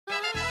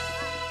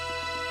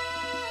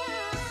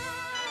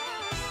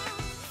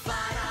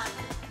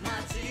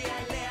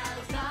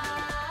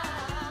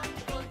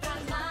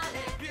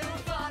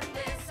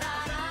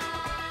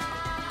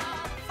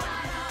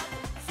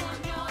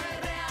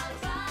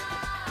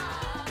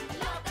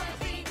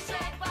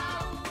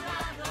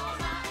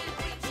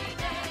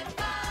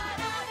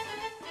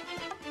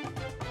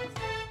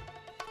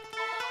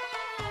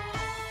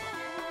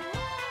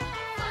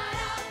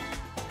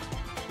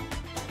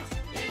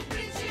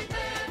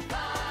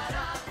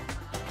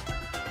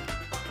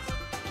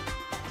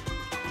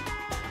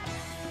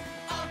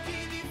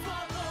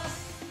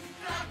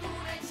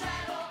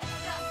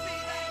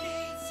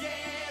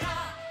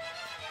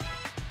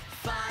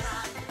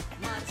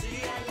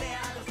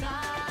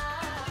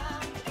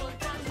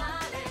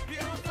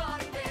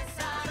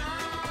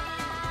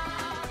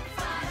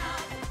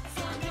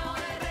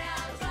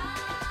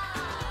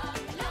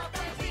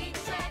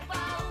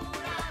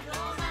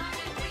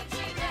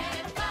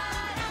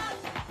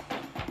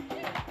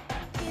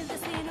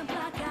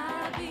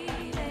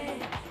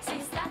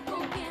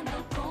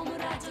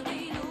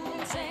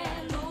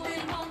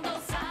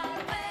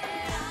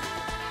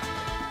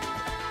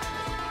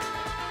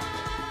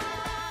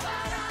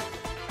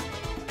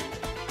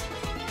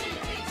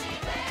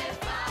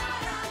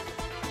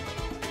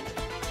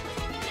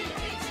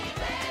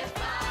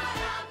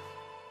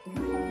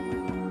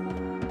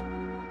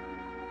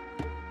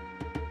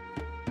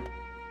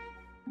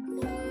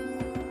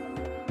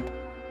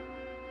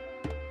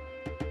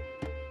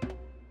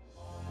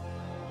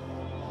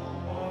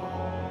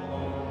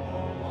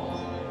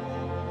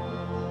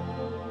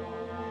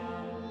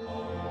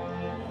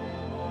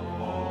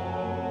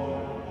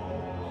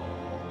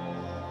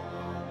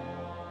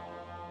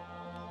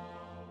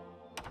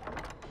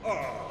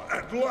Ah,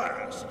 at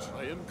last!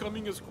 I am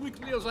coming as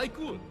quickly as I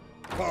could.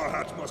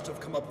 Farhat must have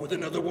come up with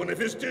another one of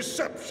his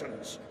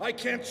deceptions. I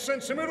can't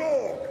sense him at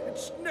all.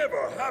 It's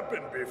never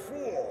happened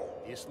before.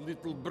 This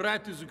little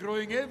brat is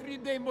growing every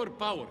day more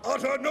power.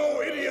 Utter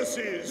no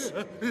idiocies!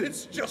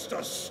 It's just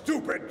a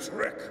stupid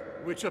trick.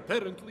 Which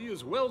apparently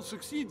is well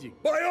succeeding.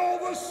 By all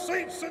the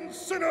saints and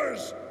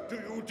sinners! Do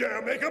you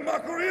dare make a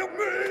mockery of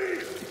me?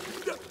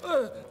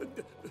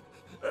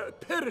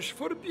 Perish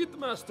forbid,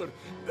 Master.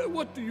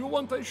 What do you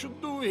want I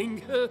should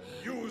doing?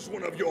 Use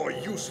one of your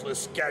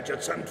useless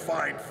gadgets and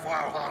find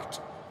Farhat.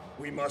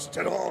 We must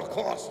at all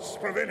costs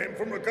prevent him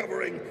from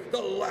recovering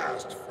the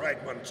last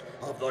fragment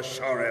of the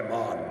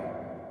Shariman.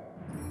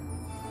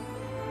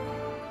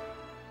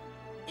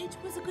 It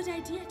was a good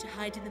idea to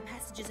hide in the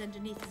passages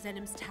underneath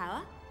Zenim's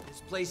tower.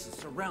 This place is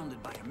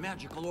surrounded by a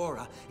magical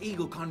aura.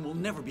 Egokhan will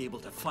never be able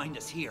to find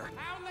us here.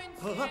 Howling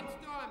sandstorms!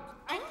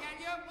 I tell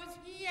you it was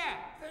here!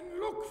 Then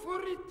look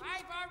for it.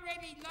 I've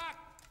already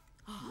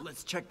looked!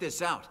 Let's check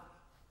this out.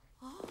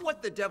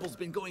 What the devil's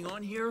been going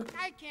on here?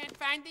 I can't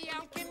find the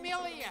alchemy.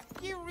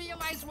 You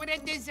realize what a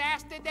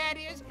disaster that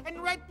is?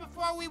 And right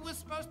before we were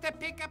supposed to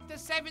pick up the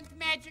 7th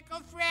magical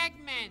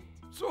fragment.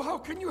 So how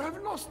can you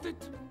have lost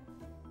it?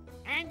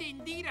 And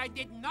indeed, I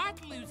did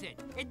not lose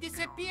it. It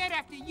disappeared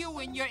after you,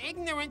 in your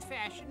ignorant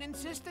fashion,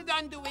 insisted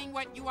on doing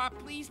what you are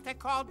pleased to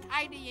call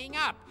tidying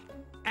up.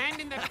 And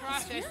in the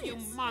process, you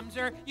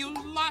mumser, you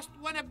lost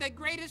one of the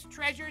greatest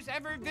treasures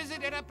ever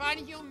visited upon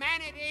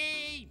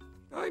humanity!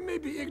 I may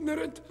be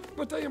ignorant,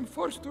 but I am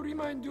forced to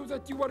remind you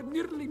that you are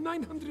nearly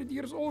 900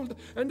 years old,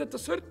 and at a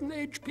certain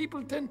age,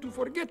 people tend to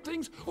forget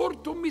things or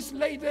to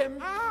mislay them.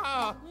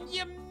 Oh,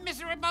 you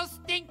miserable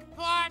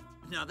stinkpot!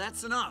 Now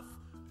that's enough.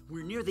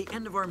 We're near the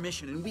end of our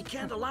mission, and we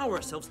can't allow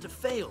ourselves to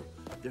fail.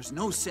 There's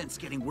no sense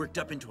getting worked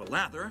up into a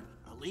lather.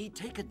 Ali,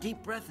 take a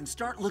deep breath and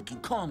start looking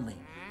calmly.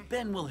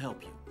 Ben will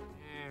help you.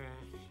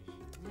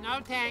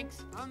 No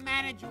thanks. I'll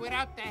manage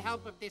without the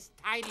help of this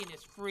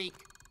tidiness freak.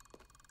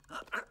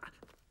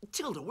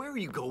 Tilda, where are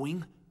you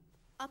going?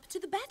 Up to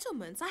the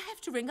battlements. I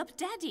have to ring up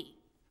Daddy.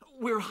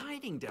 We're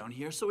hiding down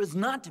here so as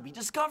not to be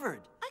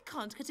discovered. I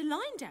can't get a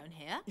line down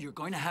here. You're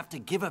going to have to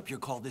give up your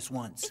call this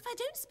once. If I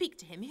don't speak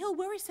to him, he'll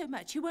worry so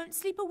much he won't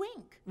sleep a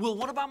wink. Well,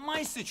 what about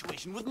my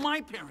situation with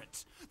my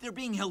parents? They're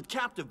being held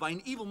captive by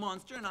an evil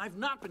monster, and I've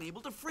not been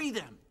able to free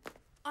them.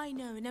 I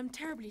know, and I'm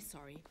terribly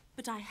sorry,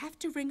 but I have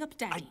to ring up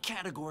Daddy. I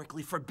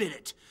categorically forbid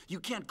it. You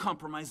can't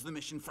compromise the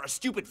mission for a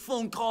stupid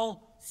phone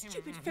call.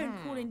 Stupid phone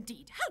call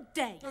indeed. How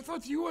dare you? I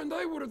thought you and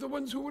I were the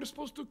ones who were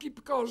supposed to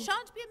keep calm.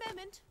 Shan't be a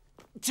moment.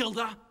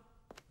 Tilda!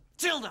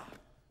 Tilda!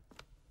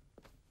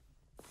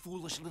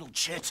 Foolish little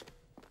chit.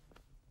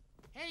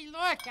 Hey,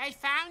 look, I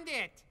found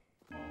it.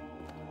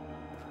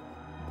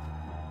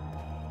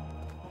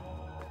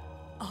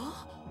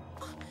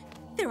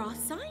 There are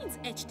signs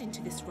etched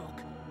into this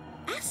rock.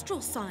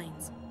 Astral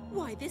signs.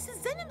 Why, this is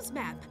Zenim's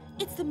map.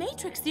 It's the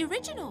Matrix, the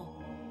original.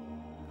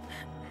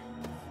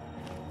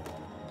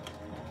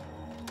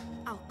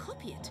 I'll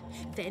copy it.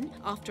 Then,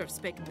 after I've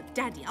spoken with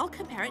Daddy, I'll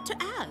compare it to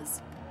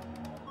ours.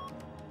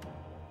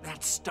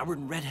 That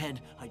stubborn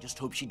redhead. I just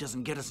hope she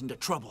doesn't get us into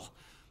trouble.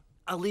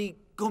 Ali,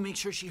 go make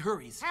sure she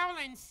hurries.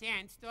 Howling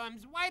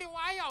sandstorms, why do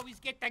I always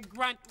get the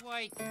grunt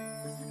work?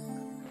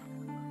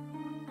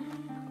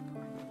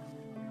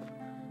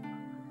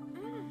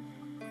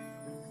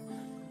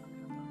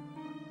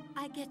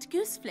 I get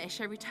goose flesh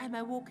every time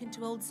I walk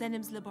into old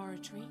Zenim's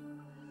laboratory.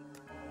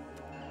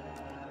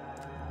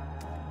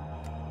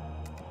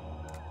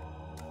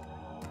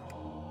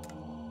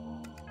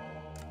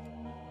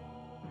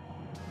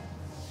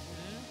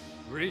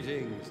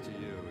 Greetings to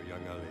you,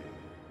 young Ali.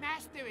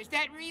 Master, is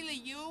that really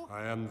you?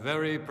 I am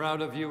very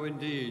proud of you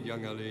indeed,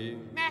 young Ali.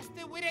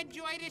 Master, what a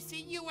joy to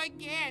see you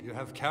again. You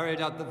have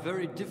carried out the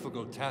very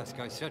difficult task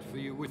I set for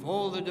you with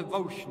all the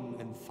devotion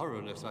and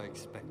thoroughness I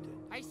expected.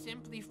 I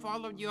simply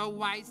followed your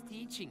wise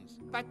teachings.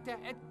 But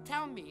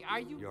tell me, are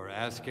you... You're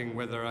asking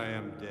whether I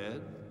am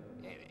dead?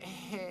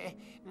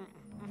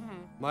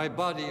 My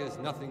body is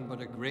nothing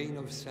but a grain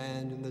of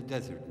sand in the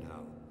desert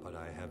now, but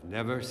I have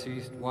never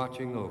ceased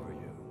watching over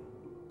you.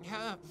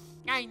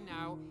 I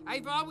know.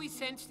 I've always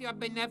sensed your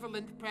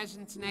benevolent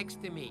presence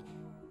next to me.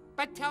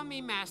 But tell me,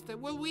 Master,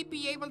 will we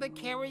be able to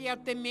carry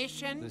out the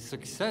mission? The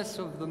success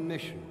of the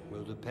mission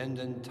will depend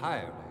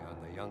entirely on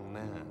the young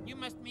man. You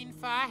must mean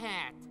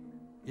Farhat.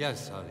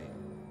 Yes, Ali.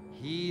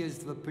 He is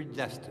the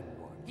predestined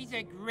one. He's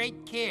a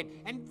great kid,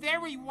 and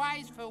very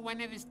wise for one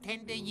of his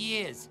tender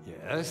years.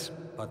 Yes,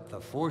 but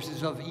the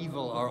forces of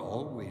evil are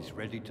always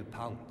ready to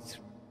pounce.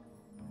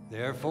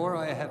 Therefore,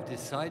 I have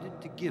decided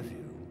to give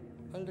you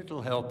a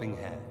little helping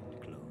hand.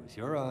 Close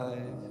your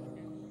eyes.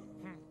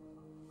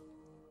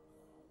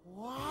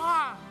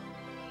 Wow!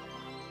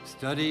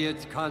 Study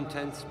its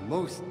contents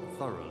most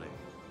thoroughly.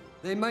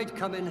 They might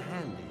come in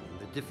handy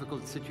in the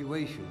difficult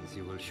situations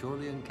you will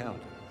surely encounter.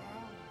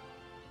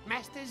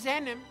 Master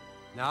Zenim.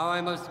 Now I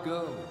must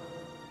go.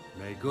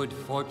 May good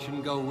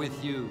fortune go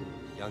with you,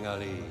 young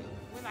Ali.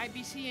 Will I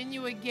be seeing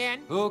you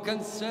again? Who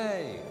can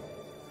say?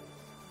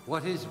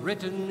 What is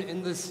written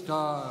in the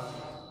stars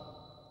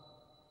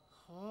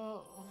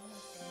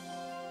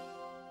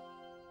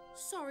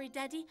Sorry,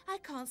 Daddy. I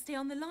can't stay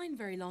on the line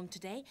very long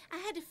today. I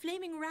had a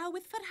flaming row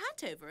with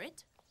Farhat over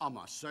it. I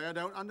must say I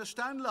don't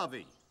understand,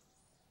 lovey.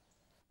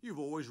 You've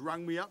always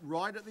rung me up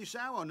right at this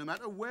hour, no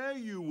matter where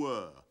you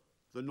were.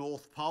 The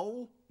North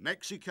Pole,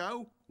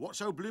 Mexico. What's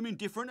so blooming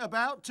different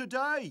about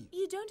today?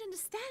 You don't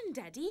understand,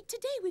 Daddy.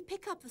 Today we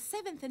pick up the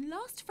 7th and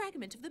last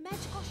fragment of the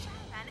magical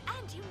Shariman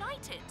and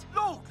unite it.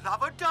 Lord,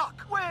 love a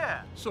duck.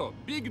 Where? So,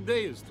 big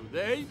day is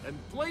today, and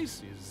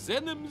place is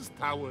Zenem's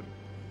Tower.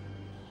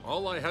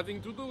 All I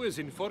having to do is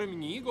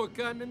informing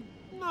Egohkan, and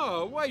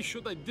no, why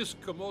should I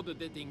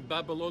discommodidating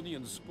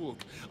Babylonian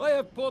spook? I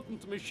have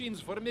potent machines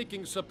for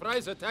making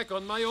surprise attack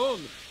on my own.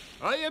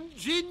 I am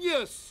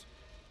genius!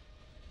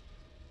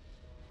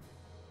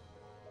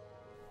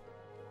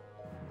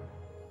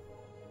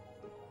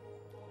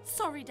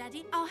 Sorry,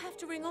 Daddy. I'll have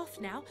to ring off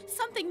now.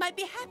 Something might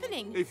be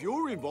happening. If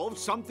you're involved,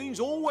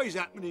 something's always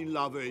happening,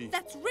 lovey.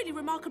 That's really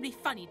remarkably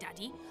funny,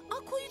 Daddy.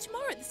 I'll call you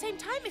tomorrow at the same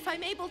time if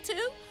I'm able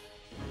to.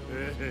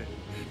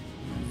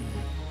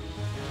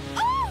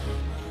 Oh!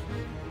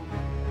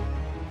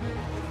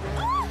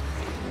 Oh!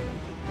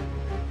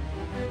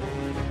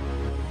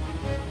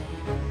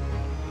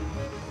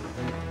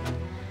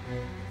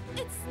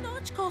 It's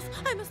Snarchkoff.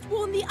 I must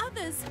warn the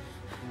others.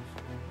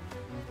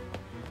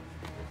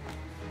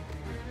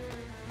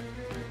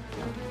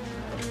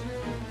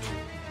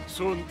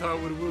 Soon Tower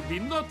will be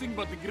nothing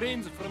but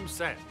grains from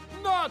sand.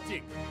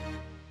 Nothing!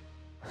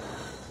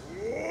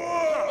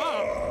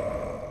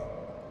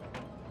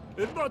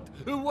 But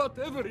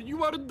whatever,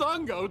 you are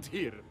dung out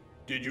here.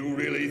 Did you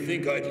really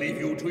think I'd leave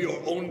you to your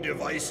own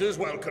devices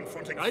while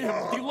confronting I am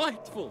Farhat?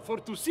 delightful for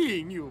to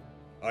seeing you.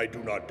 I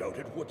do not doubt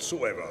it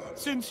whatsoever.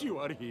 Since you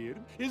are here,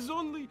 it's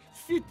only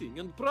fitting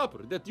and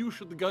proper that you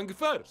should gang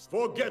first.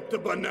 Forget the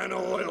banana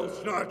oil,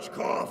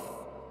 Snarchkoff.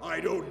 I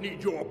don't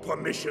need your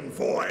permission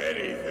for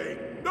anything.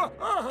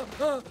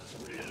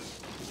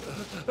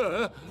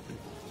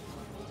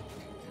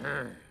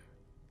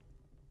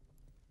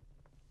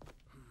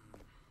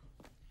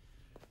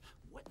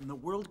 What in the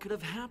world could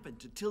have happened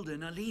to Tilda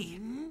and Ali?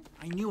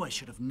 I knew I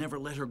should have never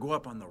let her go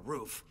up on the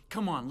roof.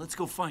 Come on, let's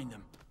go find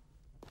them.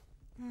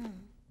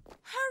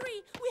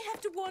 Hurry! We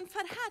have to warn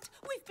Farhat.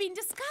 We've been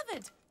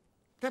discovered.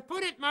 To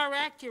put it more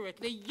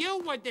accurately, you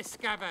were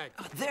discovered.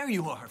 Oh, there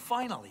you are,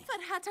 finally.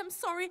 Farhat, I'm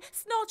sorry.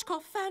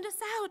 Snarchkoff found us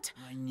out.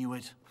 I knew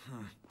it.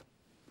 Oh.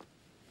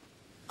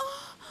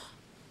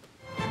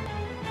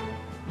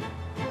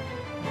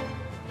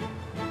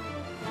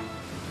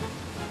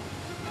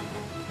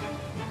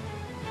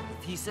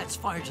 If he sets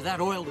fire to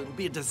that oil, it'll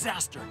be a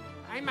disaster.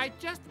 I might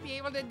just be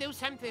able to do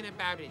something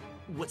about it.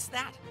 What's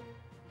that?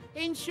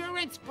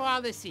 Insurance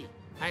policy,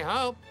 I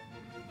hope.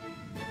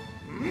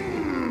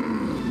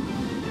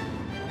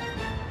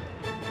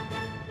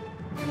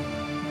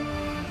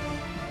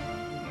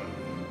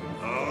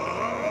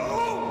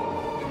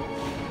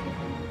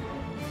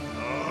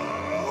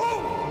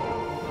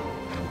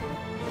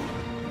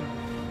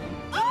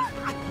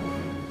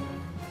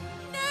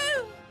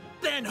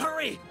 Ben,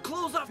 hurry!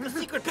 Close off the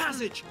secret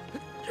passage!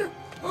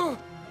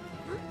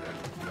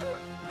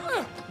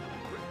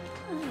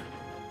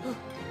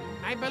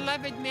 My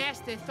beloved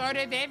master thought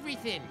of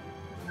everything.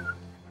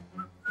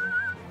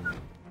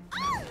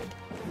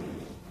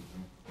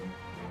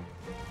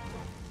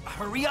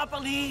 Hurry up,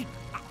 Ali!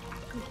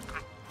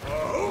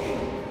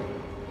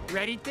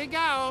 Ready to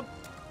go.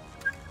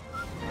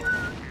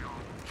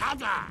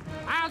 Hada!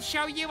 I'll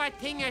show you a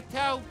thing or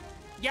two,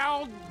 you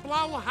old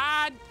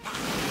blowhard.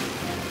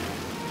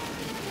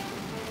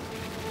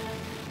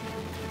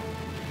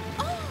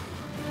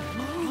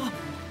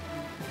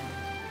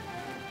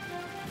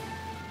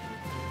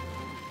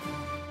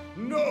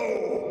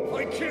 No!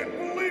 I can't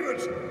believe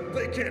it!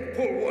 They can't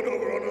pull one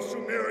over on a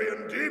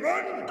Sumerian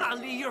demon!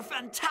 Ali, you're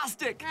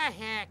fantastic! Ah,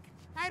 heck.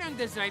 I don't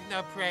deserve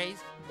no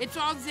praise. It's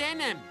all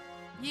Zenem.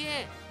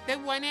 Yeah, the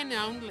one and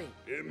only.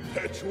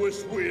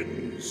 Impetuous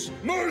winds,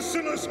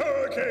 merciless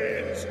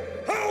hurricanes,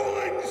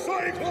 howling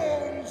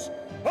cyclones,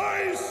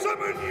 I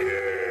summon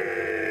ye!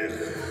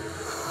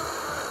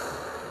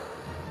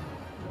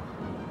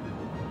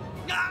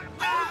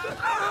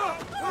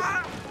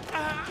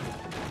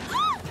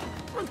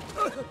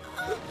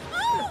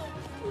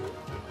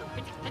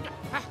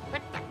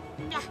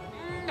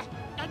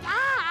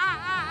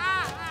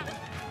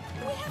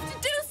 We have to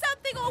do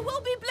something or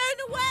we'll be blown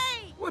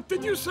away! What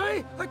did you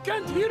say? I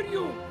can't hear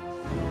you.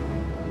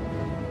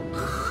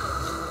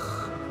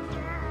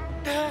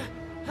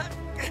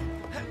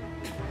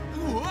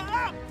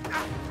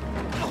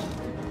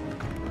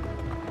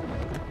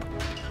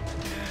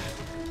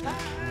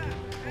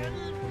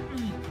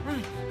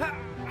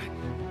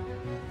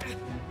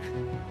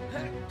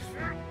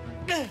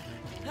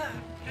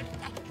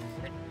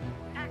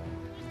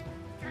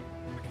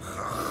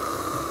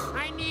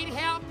 I need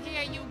help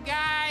here, you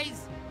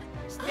guys.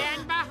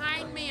 Stand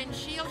behind me and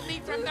shield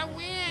me from the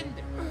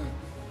wind.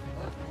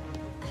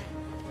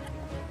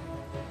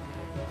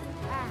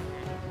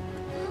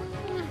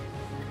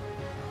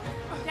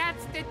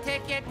 That's the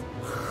ticket.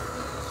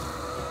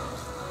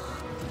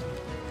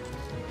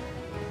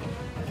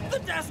 The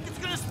desk is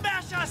gonna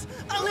smash Watch us!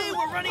 Ali,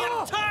 we're running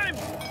out of time!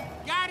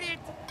 Got it!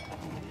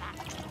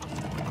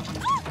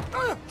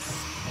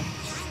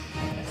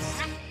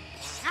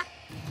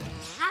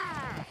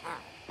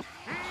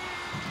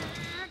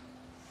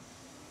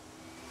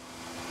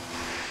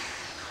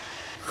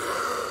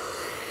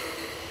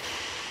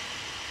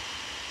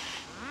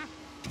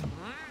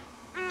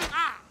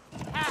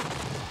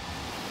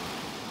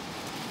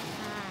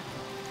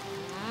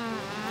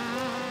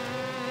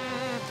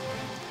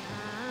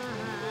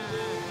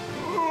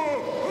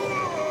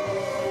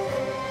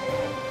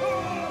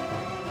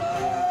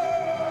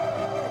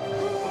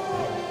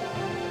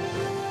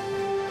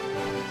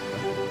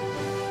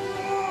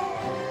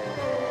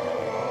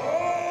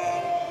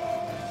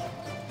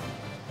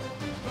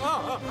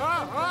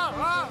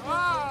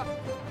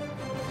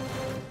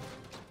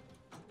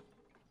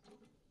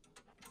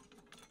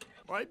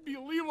 I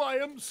believe I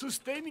am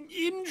sustaining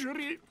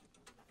injury.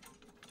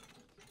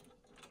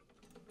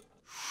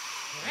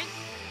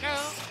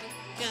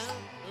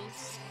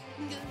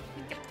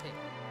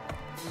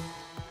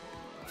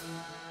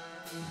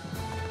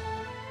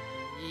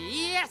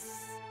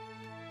 Yes!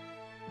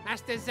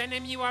 Master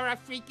Zenem, you are a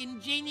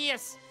freaking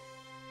genius!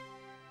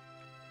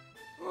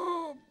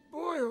 Oh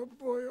boy, oh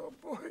boy, oh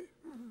boy.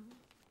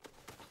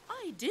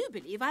 I do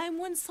believe I am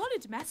one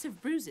solid mass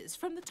of bruises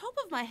from the top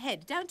of my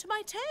head down to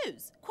my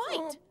toes.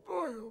 Quite.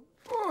 Oh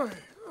boy.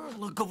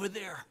 Look over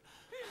there.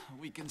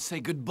 We can say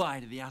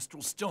goodbye to the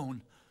astral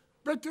stone.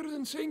 Better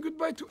than saying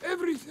goodbye to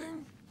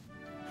everything.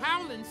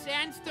 Howling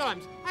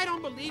sandstorms. I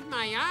don't believe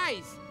my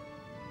eyes.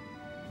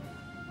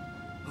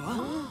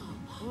 Huh?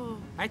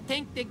 I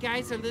think the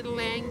guy's a little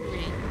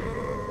angry.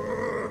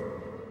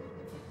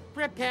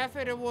 Prepare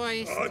for the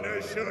worst.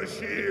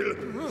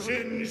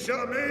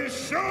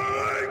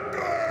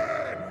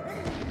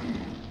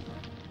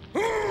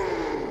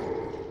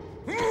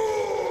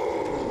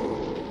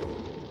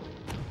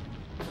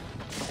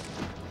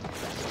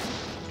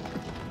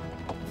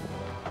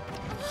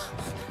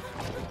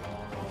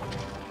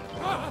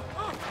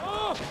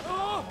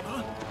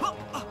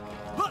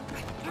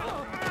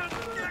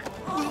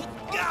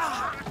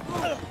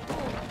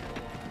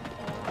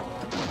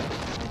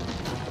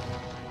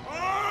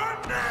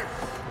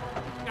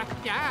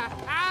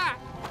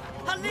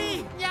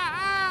 Ali!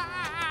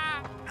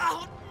 Yeah!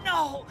 Oh,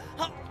 no!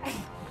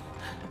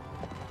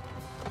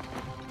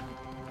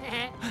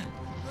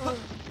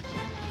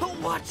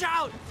 Watch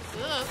out!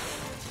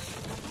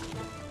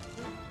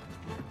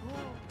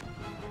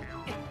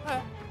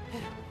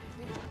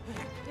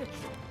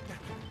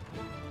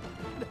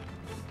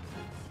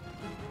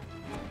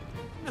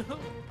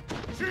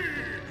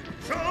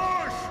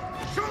 Shalash!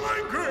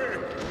 Shalangri!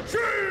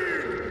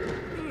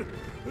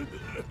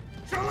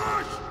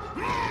 Shalash!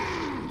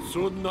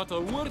 Soon not a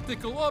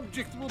vertical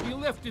object will be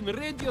left in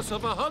radius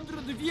of 100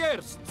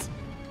 versts.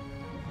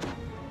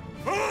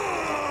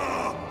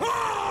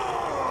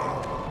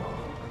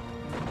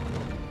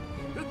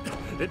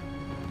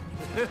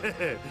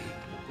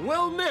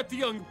 Well met,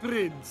 young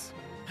prince.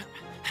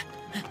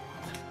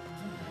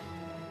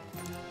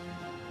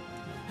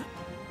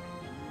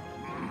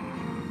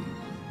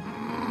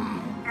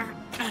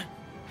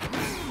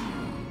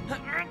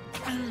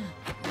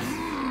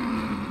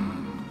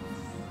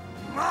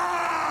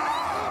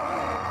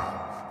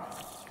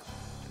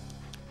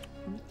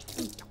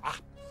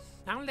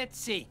 Now let's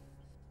see.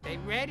 The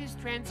red is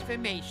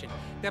transformation.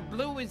 The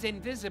blue is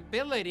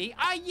invisibility.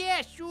 Ah,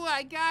 yeah, sure,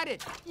 I got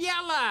it.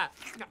 Yellow.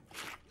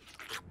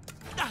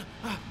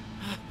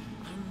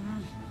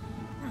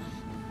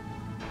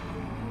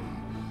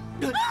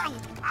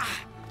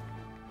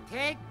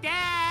 Take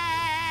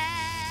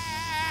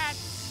that!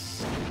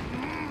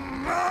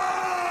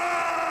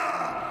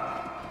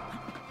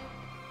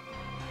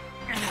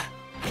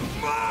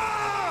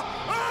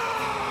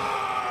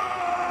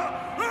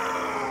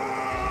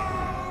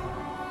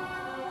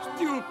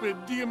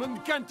 Stupid demon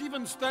can't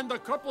even stand a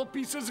couple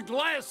pieces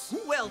glass.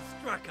 Well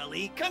struck,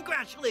 Ali.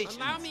 Congratulations.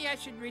 Allow me, I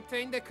should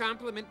return the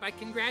compliment by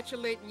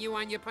congratulating you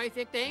on your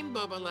perfect aim,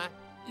 Bubbler.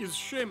 It's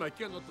shame I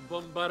cannot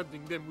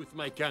bombarding them with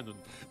my cannon,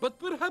 but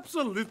perhaps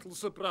a little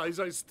surprise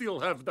I still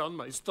have down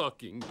my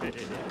stocking.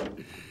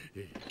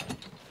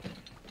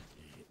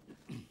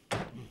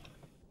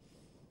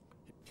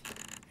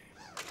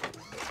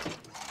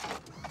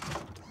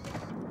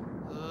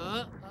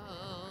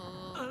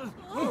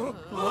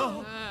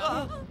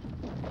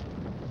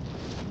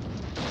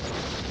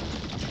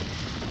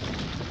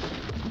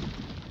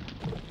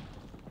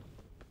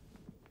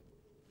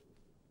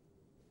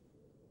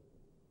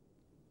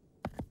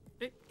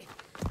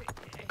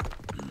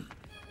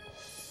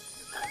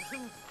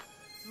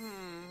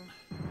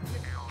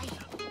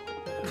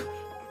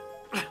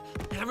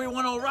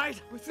 Everyone all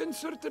right? Within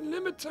certain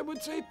limits, I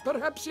would say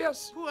perhaps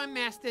yes. Poor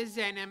Master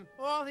Zenem.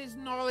 All his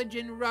knowledge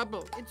in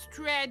rubble. It's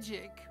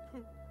tragic.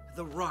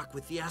 The rock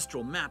with the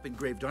astral map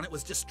engraved on it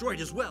was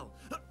destroyed as well.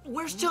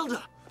 Where's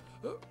Tilda?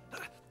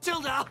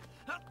 Tilda!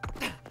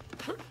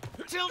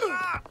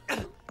 Tilda!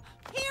 Here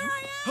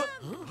I am!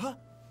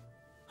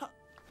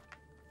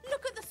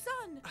 Look at the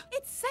sun!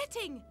 It's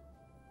setting!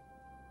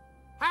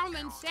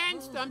 Howling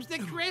sandstorms, the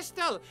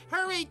crystal!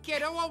 Hurry,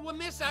 kiddo, or we'll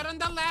miss out on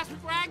the last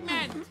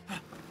fragment!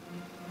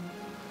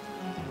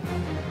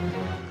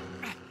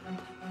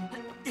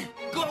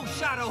 Go,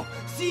 Shadow!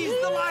 Seize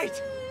the light!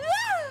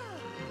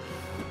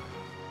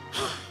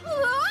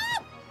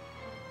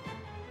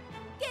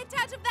 Get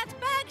out of that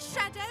bag,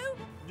 Shadow!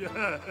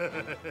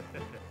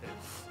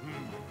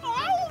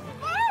 No!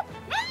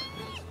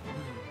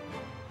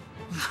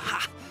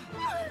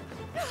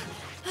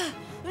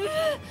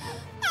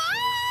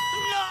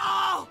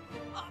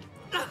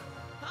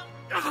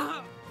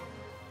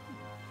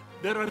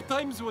 There are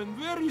times when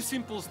very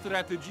simple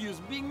strategy is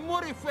being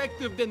more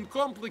effective than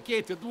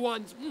complicated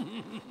ones.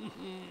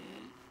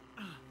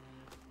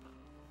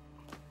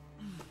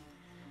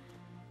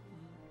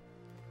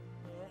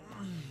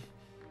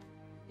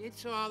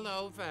 It's all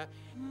over.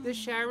 The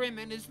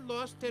Shariman is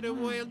lost to the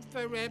world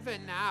forever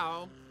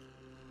now.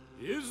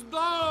 Is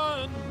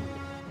done!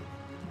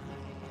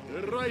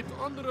 The Right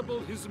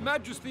Honorable His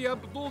Majesty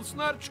Abdul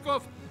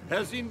Snarchkov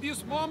has in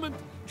this moment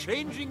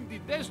changing the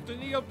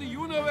destiny of the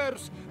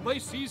universe by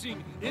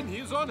seizing in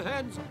his own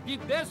hands the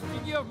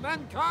destiny of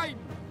mankind.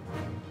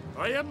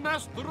 I am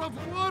master of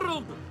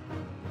world.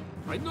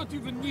 I not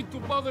even need to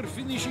bother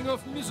finishing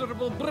off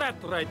miserable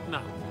brat right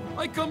now.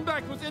 I come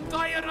back with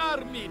entire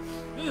army.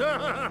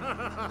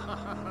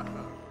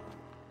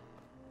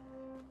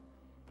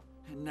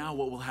 And now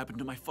what will happen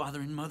to my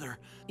father and mother?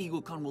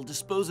 Egokhan will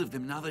dispose of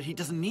them now that he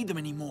doesn't need them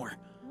anymore.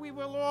 We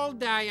will all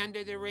die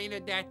under the reign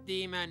of that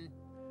demon.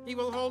 He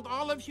will hold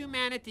all of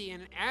humanity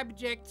in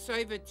abject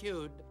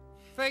servitude.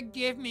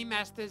 Forgive me,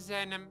 Master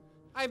Zenem.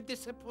 I've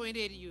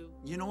disappointed you.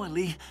 You know,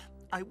 Ali,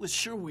 I was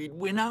sure we'd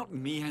win out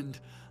in the end.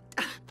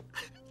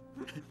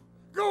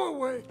 Go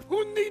away.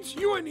 Who needs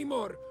you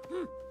anymore?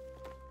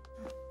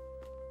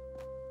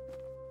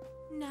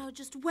 Now,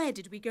 just where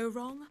did we go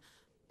wrong?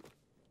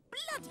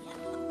 Bloody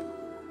hell!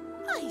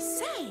 I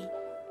say!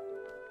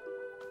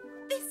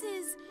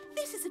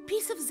 This is a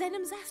piece of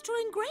Zenem's astral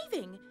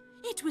engraving.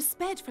 It was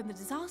spared from the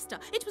disaster.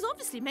 It was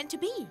obviously meant to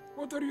be.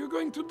 What are you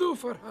going to do,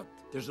 Farhat?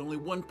 There's only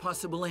one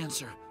possible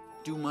answer.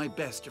 Do my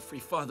best to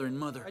free father and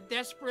mother. A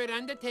desperate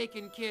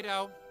undertaking,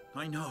 kiddo.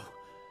 I know.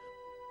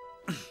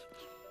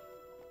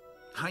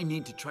 I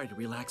need to try to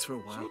relax for a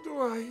while. So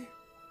do I.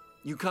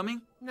 You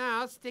coming? No,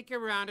 I'll stick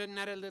around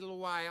another little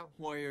while.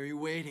 Why are you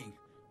waiting?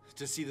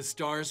 To see the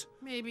stars?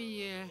 Maybe,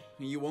 yeah.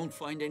 You won't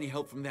find any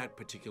help from that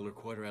particular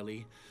quarter,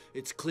 Ali.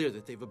 It's clear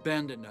that they've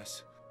abandoned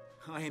us.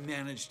 I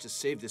managed to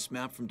save this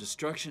map from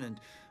destruction, and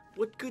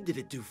what good did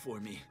it do for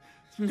me?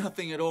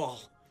 Nothing at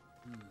all.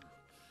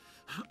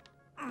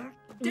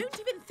 Don't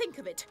even think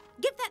of it.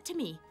 Give that to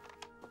me.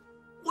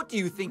 What do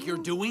you think you're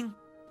doing?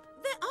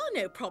 There are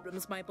no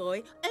problems, my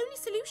boy. Only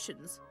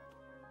solutions.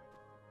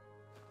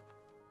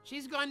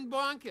 She's gone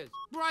bonkers.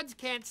 Broads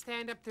can't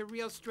stand up to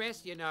real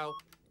stress, you know.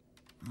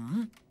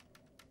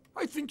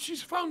 I think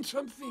she's found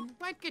something.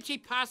 What could she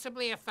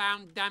possibly have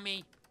found,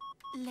 dummy?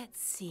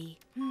 Let's see.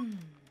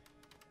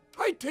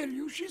 I tell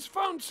you, she's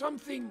found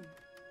something.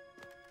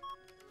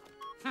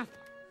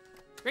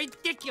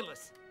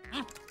 Ridiculous.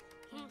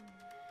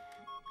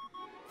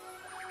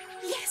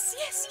 Yes,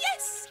 yes,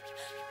 yes!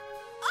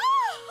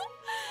 Oh!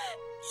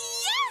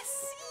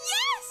 Yes,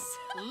 yes!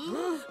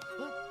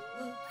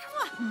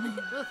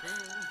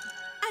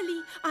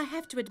 Ali, I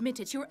have to admit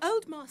it, your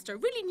old master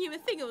really knew a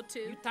thing or two.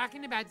 You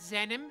talking about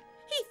Zenem?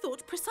 He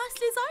thought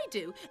precisely as I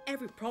do.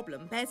 Every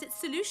problem bears its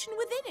solution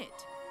within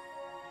it.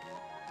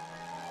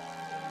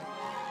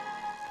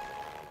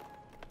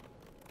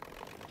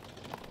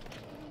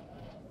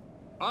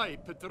 I,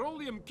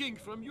 Petroleum King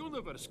from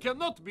Universe,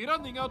 cannot be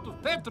running out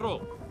of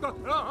petrol.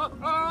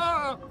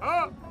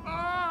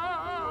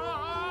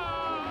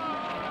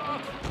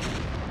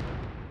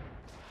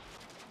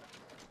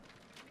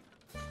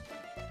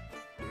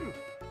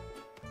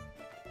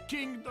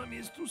 Kingdom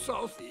is to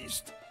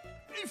southeast.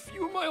 A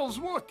few miles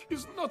walk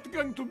is not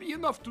going to be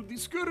enough to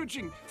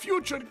discouraging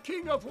future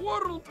king of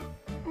world.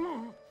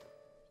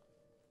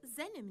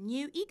 Zenem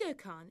knew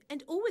Egohkan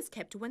and always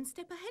kept one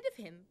step ahead of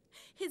him.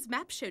 His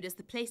map showed us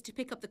the place to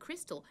pick up the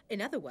crystal,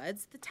 in other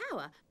words, the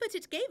tower, but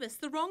it gave us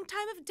the wrong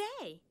time of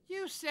day.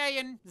 You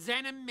saying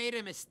Zenem made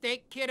a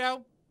mistake,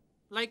 kiddo?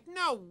 Like,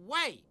 no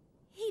way!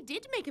 He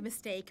did make a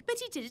mistake, but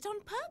he did it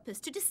on purpose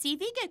to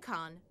deceive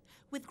Egohkan.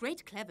 With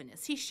great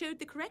cleverness, he showed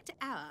the correct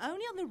hour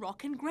only on the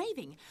rock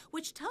engraving,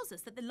 which tells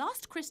us that the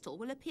last crystal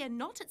will appear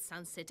not at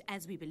sunset,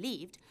 as we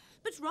believed,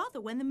 but rather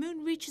when the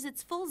moon reaches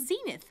its full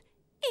zenith,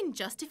 in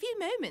just a few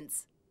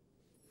moments.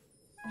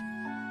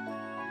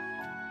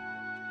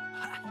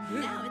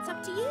 Now it's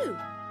up to you.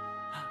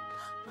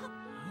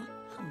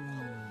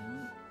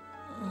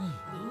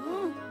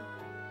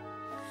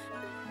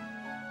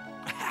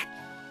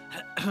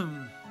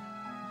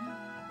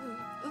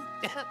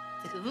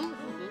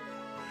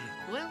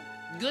 Well,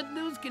 good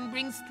news can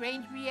bring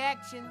strange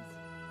reactions.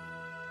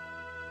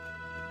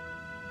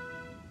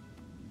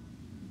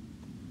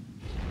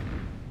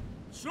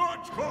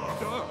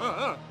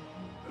 Snarchkov!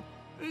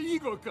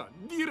 Egohkan,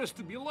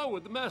 dearest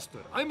beloved master,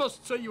 I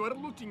must say you are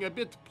looking a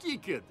bit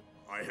peaked.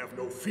 I have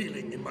no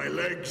feeling in my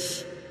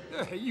legs.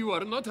 You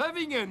are not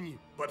having any.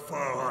 But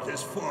Farhat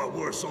is far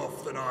worse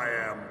off than I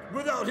am,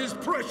 without his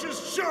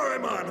precious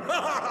Shariman!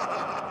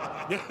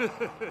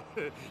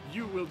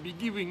 You will be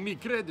giving me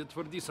credit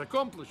for this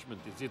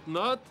accomplishment, is it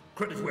not?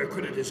 Credit where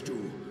credit is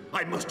due.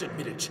 I must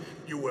admit it,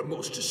 you were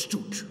most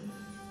astute.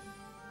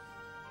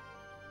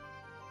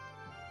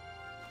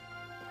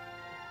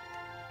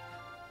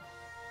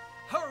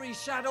 Hurry,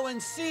 Shadow,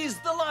 and seize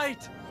the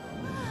light!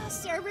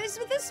 Cerberus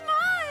with a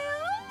smile!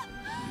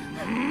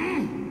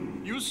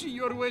 You see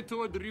your way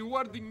toward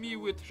rewarding me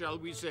with, shall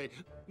we say,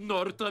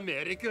 North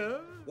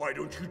America? Why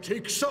don't you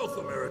take South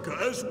America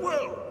as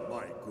well,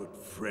 my good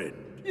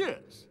friend?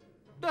 Yes,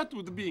 that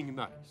would be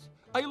nice.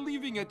 I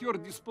leaving at your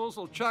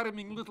disposal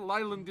charming little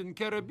island in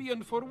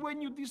Caribbean for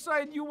when you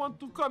decide you want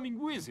to come and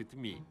visit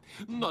me.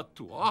 Not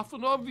too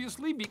often,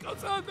 obviously,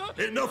 because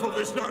Enough of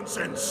this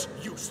nonsense,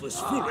 useless,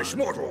 foolish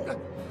mortal!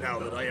 Now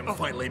that I am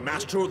finally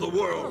master of the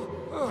world,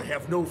 I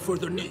have no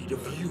further need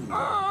of you.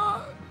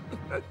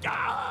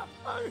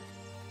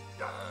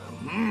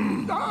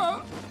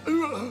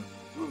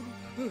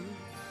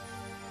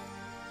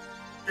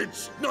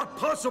 It's not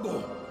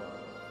possible!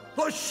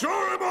 The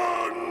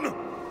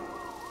Shariman!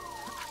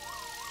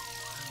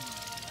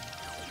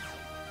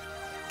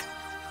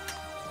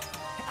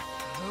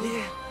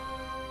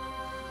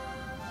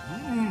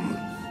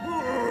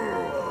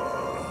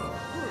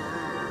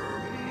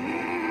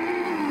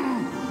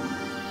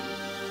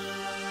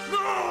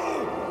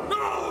 No!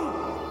 No!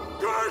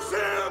 Curse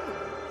him!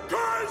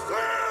 Curse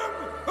him!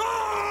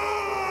 Ah!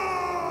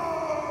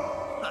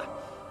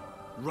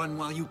 Run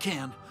while you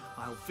can.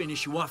 I'll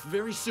finish you off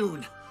very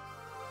soon.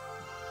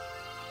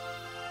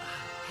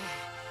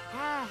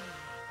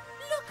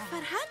 Look,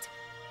 Farhat!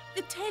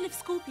 The tail of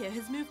Scorpio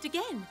has moved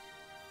again.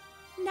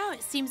 Now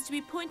it seems to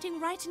be pointing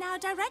right in our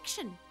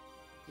direction.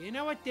 You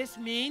know what this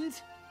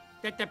means?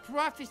 That the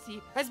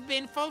prophecy has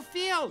been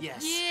fulfilled.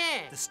 Yes.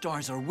 Yeah. The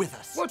stars are with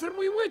us. what are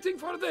we waiting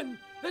for then?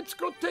 Let's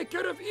go take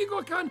care of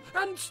Egohkan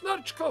and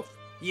Snarchkov.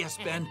 Yes,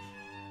 Ben.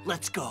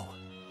 Let's go.